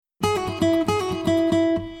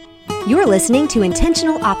You're listening to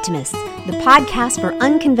Intentional Optimists, the podcast for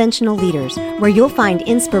unconventional leaders, where you'll find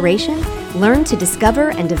inspiration, learn to discover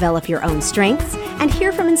and develop your own strengths, and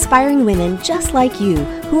hear from inspiring women just like you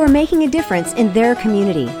who are making a difference in their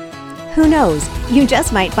community. Who knows, you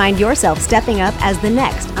just might find yourself stepping up as the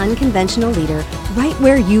next unconventional leader right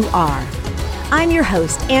where you are. I'm your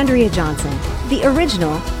host, Andrea Johnson, the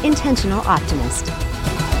original Intentional Optimist.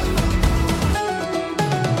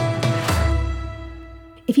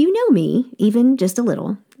 If you know me, even just a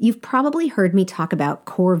little, you've probably heard me talk about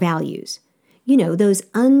core values. You know, those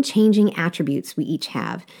unchanging attributes we each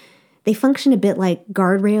have. They function a bit like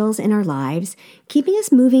guardrails in our lives, keeping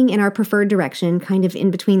us moving in our preferred direction, kind of in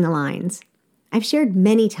between the lines. I've shared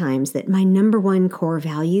many times that my number one core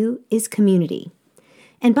value is community.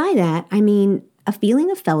 And by that, I mean a feeling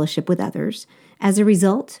of fellowship with others as a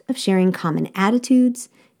result of sharing common attitudes,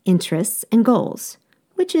 interests, and goals,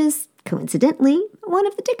 which is, coincidentally, one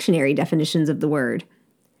of the dictionary definitions of the word.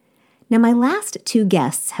 Now, my last two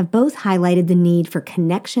guests have both highlighted the need for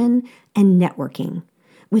connection and networking,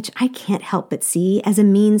 which I can't help but see as a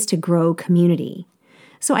means to grow community.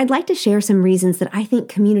 So I'd like to share some reasons that I think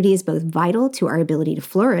community is both vital to our ability to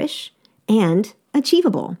flourish and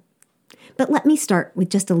achievable. But let me start with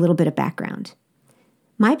just a little bit of background.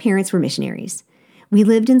 My parents were missionaries. We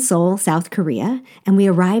lived in Seoul, South Korea, and we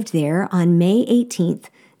arrived there on May 18th,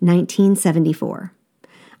 1974.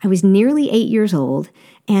 I was nearly 8 years old,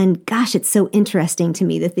 and gosh, it's so interesting to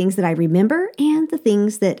me, the things that I remember and the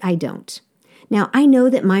things that I don't. Now, I know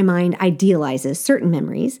that my mind idealizes certain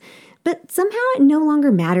memories, but somehow it no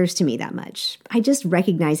longer matters to me that much. I just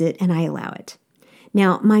recognize it and I allow it.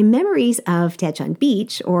 Now, my memories of Daejeon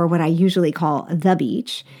Beach, or what I usually call the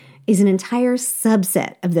beach, is an entire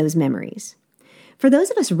subset of those memories. For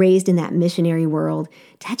those of us raised in that missionary world,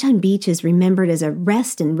 Daejeon Beach is remembered as a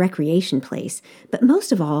rest and recreation place, but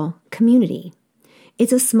most of all, community.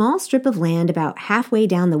 It's a small strip of land about halfway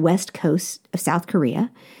down the west coast of South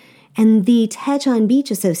Korea, and the Daejeon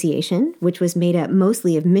Beach Association, which was made up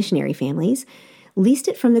mostly of missionary families, leased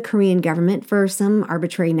it from the Korean government for some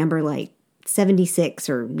arbitrary number like 76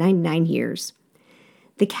 or 99 years.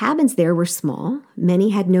 The cabins there were small,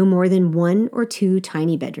 many had no more than 1 or 2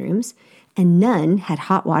 tiny bedrooms, and none had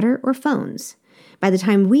hot water or phones. By the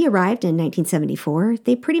time we arrived in 1974,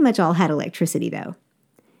 they pretty much all had electricity, though.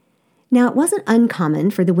 Now, it wasn't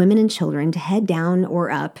uncommon for the women and children to head down or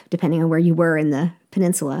up, depending on where you were in the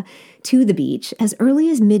peninsula, to the beach as early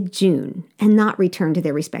as mid-June and not return to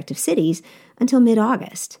their respective cities until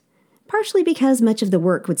mid-August, partially because much of the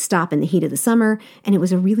work would stop in the heat of the summer and it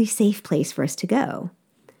was a really safe place for us to go.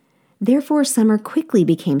 Therefore, summer quickly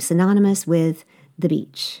became synonymous with the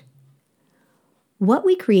beach. What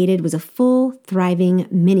we created was a full, thriving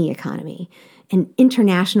mini-economy, an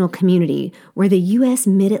international community where the U.S.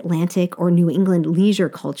 Mid-Atlantic or New England leisure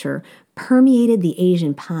culture permeated the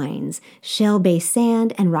Asian pines, shell-based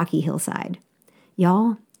sand, and rocky hillside.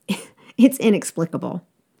 Y'all, it's inexplicable.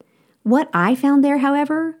 What I found there,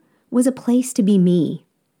 however, was a place to be me.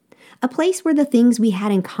 A place where the things we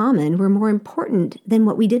had in common were more important than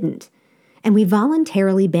what we didn't. And we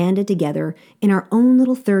voluntarily banded together in our own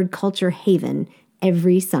little third culture haven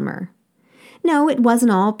every summer. No, it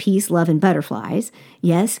wasn't all peace, love, and butterflies.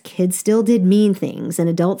 Yes, kids still did mean things and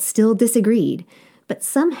adults still disagreed. But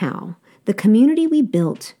somehow, the community we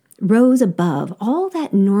built rose above all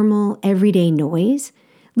that normal, everyday noise,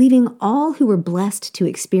 leaving all who were blessed to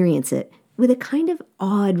experience it with a kind of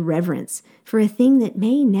awed reverence for a thing that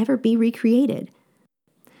may never be recreated.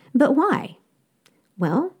 But why?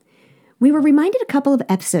 Well, we were reminded a couple of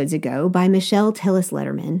episodes ago by Michelle Tillis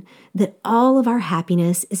Letterman that all of our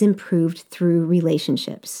happiness is improved through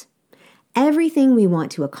relationships. Everything we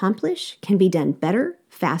want to accomplish can be done better,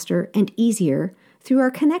 faster, and easier through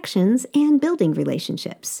our connections and building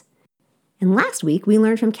relationships. And last week, we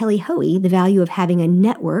learned from Kelly Hoey the value of having a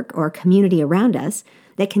network or community around us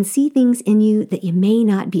that can see things in you that you may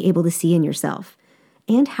not be able to see in yourself,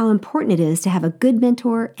 and how important it is to have a good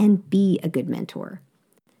mentor and be a good mentor.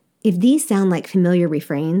 If these sound like familiar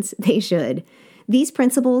refrains, they should. These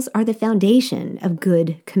principles are the foundation of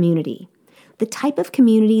good community, the type of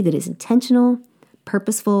community that is intentional,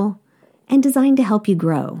 purposeful, and designed to help you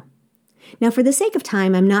grow. Now, for the sake of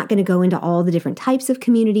time, I'm not going to go into all the different types of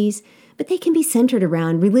communities, but they can be centered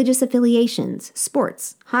around religious affiliations,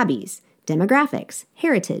 sports, hobbies, demographics,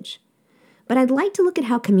 heritage. But I'd like to look at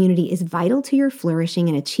how community is vital to your flourishing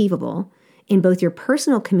and achievable in both your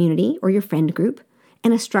personal community or your friend group,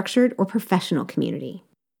 and a structured or professional community.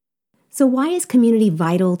 So why is community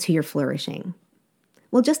vital to your flourishing?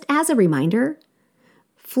 Well, just as a reminder,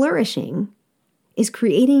 flourishing is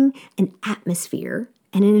creating an atmosphere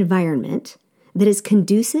and an environment that is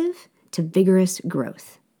conducive to vigorous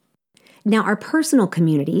growth. Now, our personal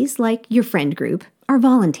communities, like your friend group, are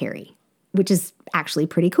voluntary, which is actually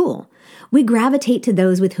pretty cool. We gravitate to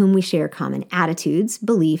those with whom we share common attitudes,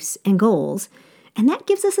 beliefs, and goals, and that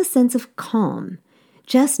gives us a sense of calm.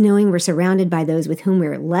 Just knowing we're surrounded by those with whom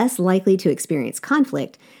we're less likely to experience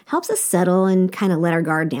conflict helps us settle and kind of let our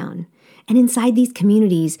guard down. And inside these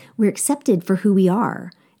communities, we're accepted for who we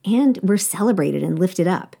are, and we're celebrated and lifted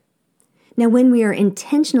up. Now, when we are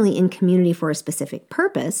intentionally in community for a specific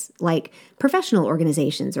purpose, like professional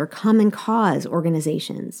organizations or common cause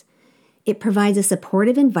organizations, it provides a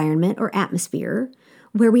supportive environment or atmosphere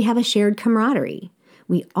where we have a shared camaraderie.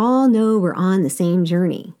 We all know we're on the same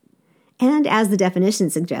journey. And as the definition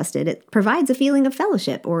suggested, it provides a feeling of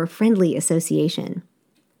fellowship or friendly association.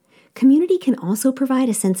 Community can also provide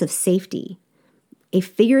a sense of safety, a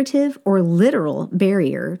figurative or literal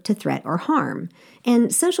barrier to threat or harm,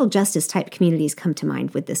 and social justice type communities come to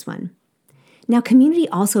mind with this one. Now, community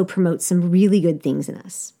also promotes some really good things in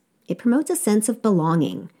us. It promotes a sense of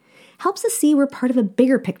belonging, helps us see we're part of a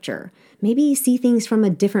bigger picture, maybe see things from a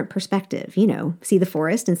different perspective, see the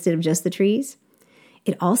forest instead of just the trees.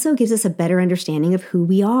 It also gives us a better understanding of who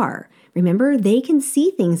we are. Remember, they can see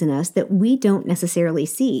things in us that we don't necessarily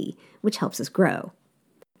see, which helps us grow.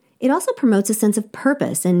 It also promotes a sense of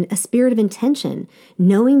purpose and a spirit of intention,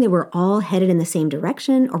 knowing that we're all headed in the same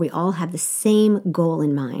direction or we all have the same goal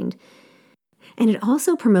in mind. And it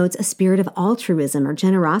also promotes a spirit of altruism or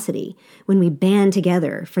generosity when we band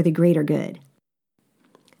together for the greater good.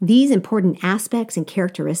 These important aspects and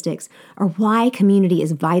characteristics are why community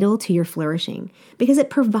is vital to your flourishing, because it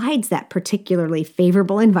provides that particularly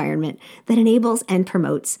favorable environment that enables and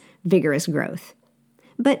promotes vigorous growth.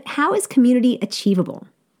 But how is community achievable?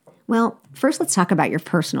 Well, first let's talk about your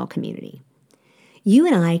personal community. You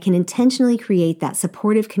and I can intentionally create that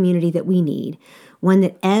supportive community that we need, one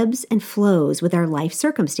that ebbs and flows with our life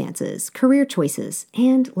circumstances, career choices,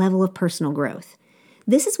 and level of personal growth.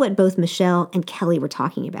 This is what both Michelle and Kelly were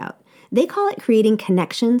talking about. They call it creating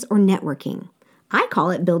connections or networking. I call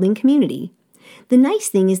it building community. The nice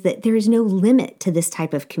thing is that there is no limit to this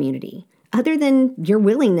type of community, other than your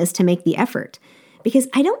willingness to make the effort. Because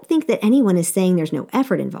I don't think that anyone is saying there's no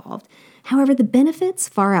effort involved. However, the benefits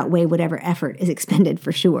far outweigh whatever effort is expended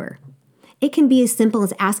for sure. It can be as simple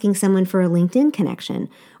as asking someone for a LinkedIn connection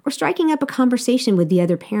or striking up a conversation with the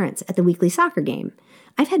other parents at the weekly soccer game.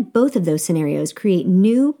 I've had both of those scenarios create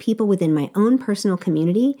new people within my own personal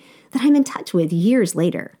community that I'm in touch with years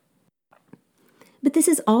later. But this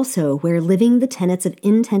is also where living the tenets of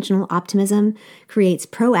intentional optimism creates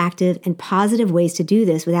proactive and positive ways to do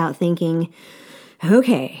this without thinking,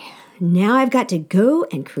 okay, now I've got to go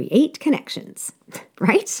and create connections,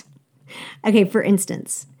 right? Okay, for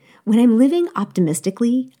instance, when I'm living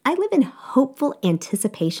optimistically, I live in hopeful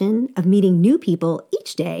anticipation of meeting new people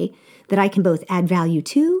each day that I can both add value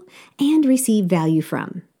to and receive value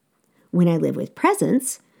from. When I live with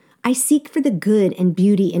presence, I seek for the good and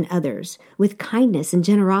beauty in others with kindness and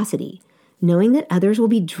generosity, knowing that others will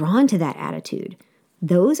be drawn to that attitude.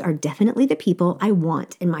 Those are definitely the people I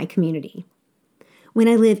want in my community. When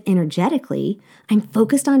I live energetically, I'm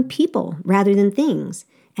focused on people rather than things,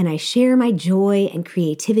 and I share my joy and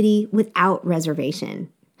creativity without reservation.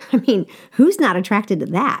 I mean, who's not attracted to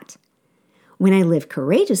that? When I live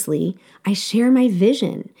courageously, I share my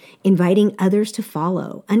vision, inviting others to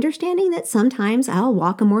follow, understanding that sometimes I'll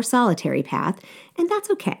walk a more solitary path, and that's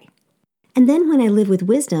okay. And then when I live with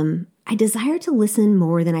wisdom, I desire to listen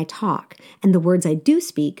more than I talk, and the words I do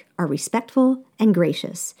speak are respectful and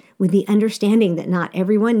gracious, with the understanding that not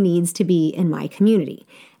everyone needs to be in my community,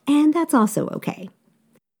 and that's also okay.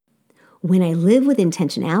 When I live with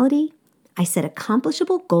intentionality, I set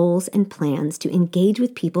accomplishable goals and plans to engage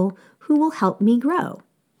with people who will help me grow.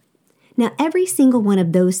 Now, every single one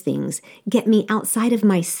of those things get me outside of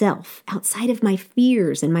myself, outside of my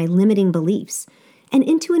fears and my limiting beliefs, and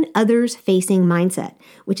into an others-facing mindset,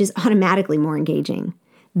 which is automatically more engaging.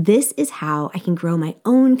 This is how I can grow my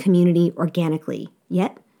own community organically,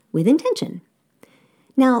 yet with intention.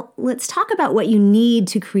 Now, let's talk about what you need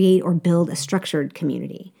to create or build a structured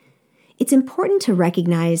community. It's important to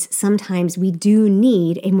recognize sometimes we do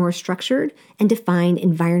need a more structured and defined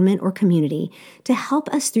environment or community to help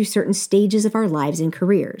us through certain stages of our lives and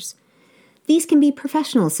careers. These can be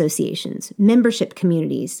professional associations, membership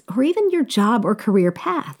communities, or even your job or career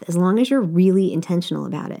path, as long as you're really intentional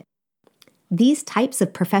about it. These types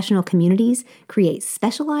of professional communities create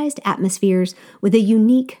specialized atmospheres with a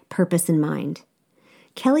unique purpose in mind.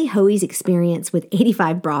 Kelly Hoey's experience with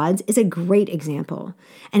 85 Broads is a great example.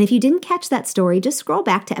 And if you didn't catch that story, just scroll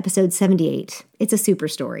back to episode 78. It's a super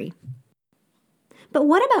story. But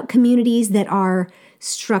what about communities that are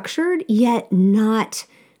structured yet not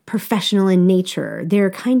professional in nature?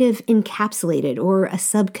 They're kind of encapsulated or a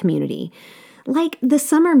sub-community, like the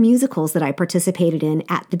summer musicals that I participated in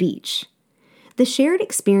at the beach. The shared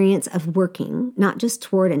experience of working, not just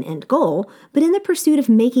toward an end goal, but in the pursuit of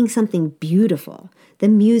making something beautiful. The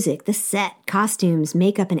music, the set, costumes,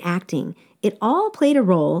 makeup, and acting, it all played a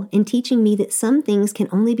role in teaching me that some things can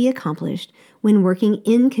only be accomplished when working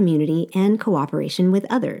in community and cooperation with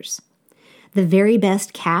others. The very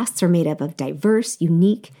best casts are made up of diverse,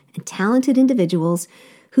 unique, and talented individuals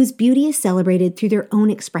whose beauty is celebrated through their own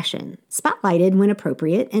expression, spotlighted when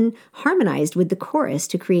appropriate, and harmonized with the chorus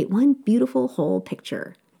to create one beautiful whole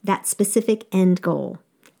picture, that specific end goal: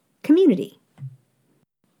 community.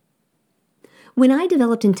 When I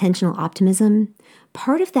developed intentional optimism,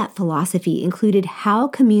 part of that philosophy included how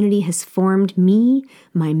community has formed me,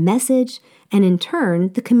 my message, and in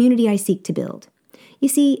turn, the community I seek to build. You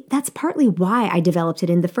see, that's partly why I developed it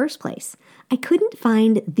in the first place. I couldn't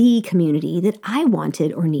find the community that I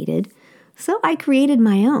wanted or needed, so I created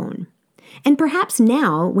my own. And perhaps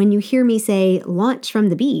now, when you hear me say launch from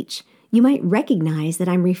the beach, you might recognize that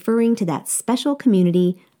I'm referring to that special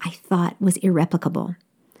community I thought was irreplicable.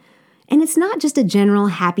 And it's not just a general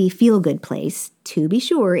happy feel-good place. To be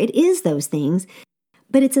sure, it is those things,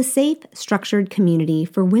 but it's a safe, structured community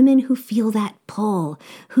for women who feel that pull,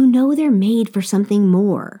 who know they're made for something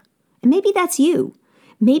more. And maybe that's you.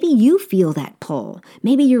 Maybe you feel that pull.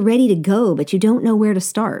 Maybe you're ready to go, but you don't know where to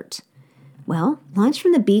start. Well, Launch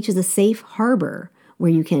from the Beach is a safe harbor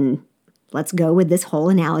where you can, let's go with this whole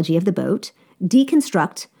analogy of the boat,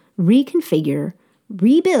 deconstruct, reconfigure,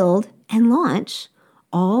 rebuild, and launch,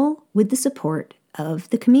 all with the support of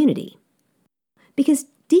the community. Because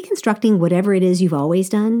deconstructing whatever it is you've always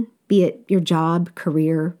done, be it your job,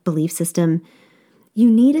 career, belief system,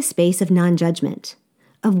 you need a space of non-judgment,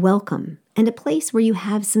 of welcome, and a place where you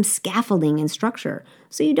have some scaffolding and structure,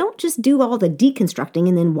 so you don't just do all the deconstructing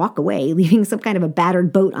and then walk away, leaving some kind of a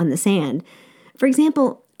battered boat on the sand. For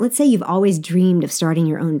example, let's say you've always dreamed of starting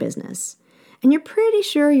your own business, and you're pretty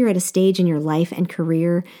sure you're at a stage in your life and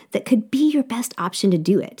career that could be your best option to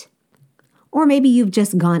do it. Or maybe you've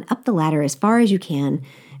just gone up the ladder as far as you can,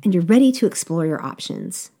 and you're ready to explore your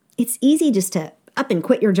options. It's easy just to up and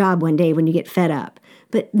quit your job one day when you get fed up.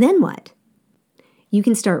 But then what? You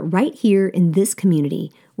can start right here in this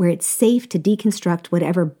community where it's safe to deconstruct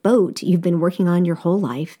whatever boat you've been working on your whole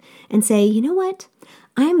life and say, you know what?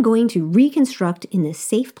 I'm going to reconstruct in this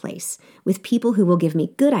safe place with people who will give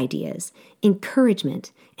me good ideas,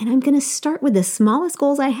 encouragement, and I'm going to start with the smallest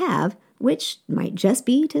goals I have, which might just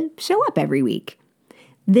be to show up every week.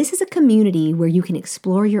 This is a community where you can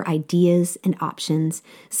explore your ideas and options,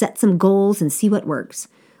 set some goals and see what works,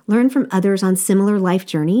 learn from others on similar life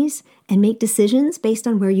journeys, and make decisions based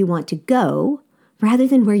on where you want to go rather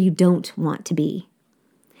than where you don't want to be.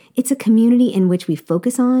 It's a community in which we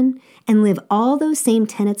focus on and live all those same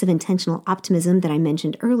tenets of intentional optimism that I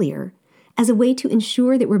mentioned earlier as a way to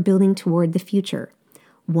ensure that we're building toward the future,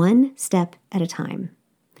 one step at a time.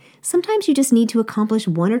 Sometimes you just need to accomplish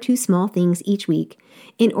one or two small things each week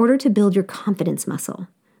in order to build your confidence muscle,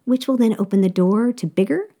 which will then open the door to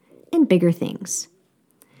bigger and bigger things.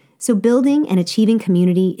 So building and achieving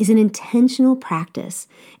community is an intentional practice,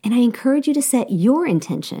 and I encourage you to set your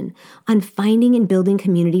intention on finding and building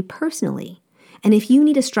community personally. And if you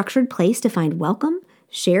need a structured place to find welcome,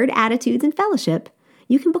 shared attitudes, and fellowship,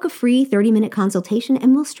 you can book a free 30-minute consultation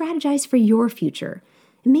and we'll strategize for your future.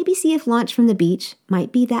 And maybe see if Launch from the Beach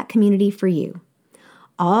might be that community for you.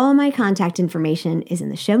 All my contact information is in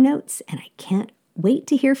the show notes, and I can't wait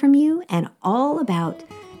to hear from you and all about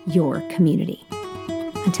your community.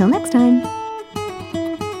 Until next time.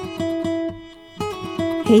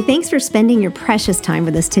 Hey, thanks for spending your precious time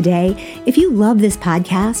with us today. If you love this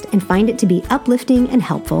podcast and find it to be uplifting and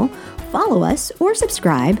helpful, follow us or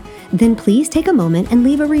subscribe, then please take a moment and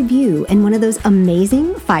leave a review and one of those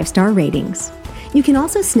amazing 5-star ratings. You can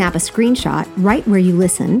also snap a screenshot right where you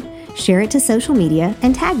listen, share it to social media,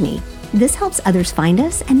 and tag me. This helps others find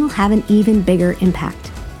us and will have an even bigger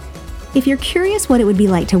impact. If you're curious what it would be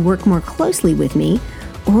like to work more closely with me,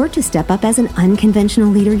 or to step up as an unconventional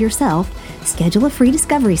leader yourself, schedule a free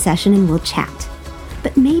discovery session and we'll chat.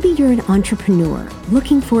 But maybe you're an entrepreneur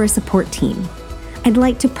looking for a support team. I'd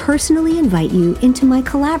like to personally invite you into my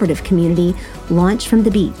collaborative community, Launch from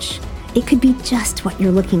the Beach. It could be just what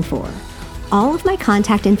you're looking for. All of my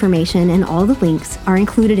contact information and all the links are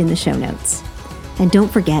included in the show notes. And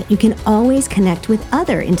don't forget, you can always connect with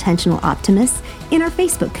other intentional optimists in our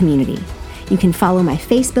Facebook community. You can follow my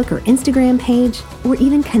Facebook or Instagram page, or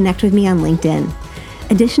even connect with me on LinkedIn.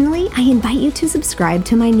 Additionally, I invite you to subscribe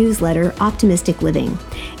to my newsletter, Optimistic Living.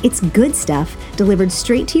 It's good stuff delivered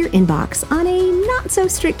straight to your inbox on a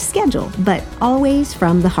not-so-strict schedule, but always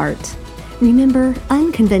from the heart. Remember,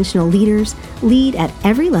 unconventional leaders lead at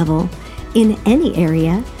every level, in any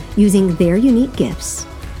area, using their unique gifts.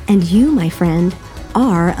 And you, my friend,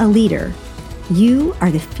 are a leader. You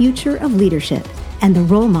are the future of leadership and the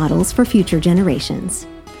role models for future generations.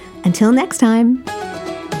 Until next time.